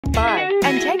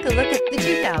look at the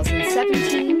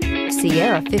 2017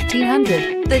 Sierra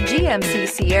 1500. The GMC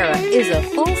Sierra is a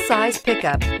full-size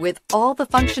pickup with all the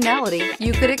functionality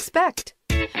you could expect.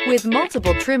 With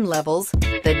multiple trim levels,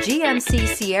 the GMC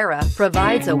Sierra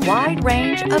provides a wide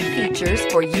range of features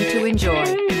for you to enjoy.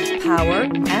 Power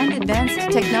and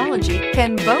advanced technology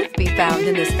can both be found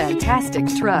in this fantastic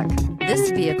truck.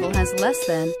 This vehicle has less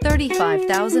than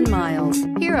 35,000 miles.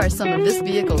 Here are some of this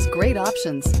vehicle's great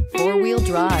options: four-wheel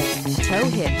drive, tow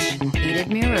hitch, heated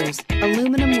mirrors,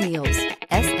 aluminum wheels,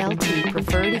 SLT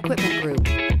preferred equipment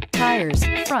group, tires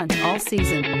front all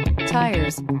season,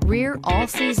 tires rear all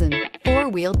season,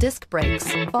 four-wheel disc brakes,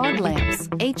 fog lamps,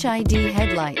 HID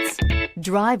headlights.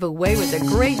 Drive away with a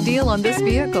great deal on this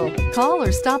vehicle. Call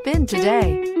or stop in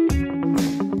today.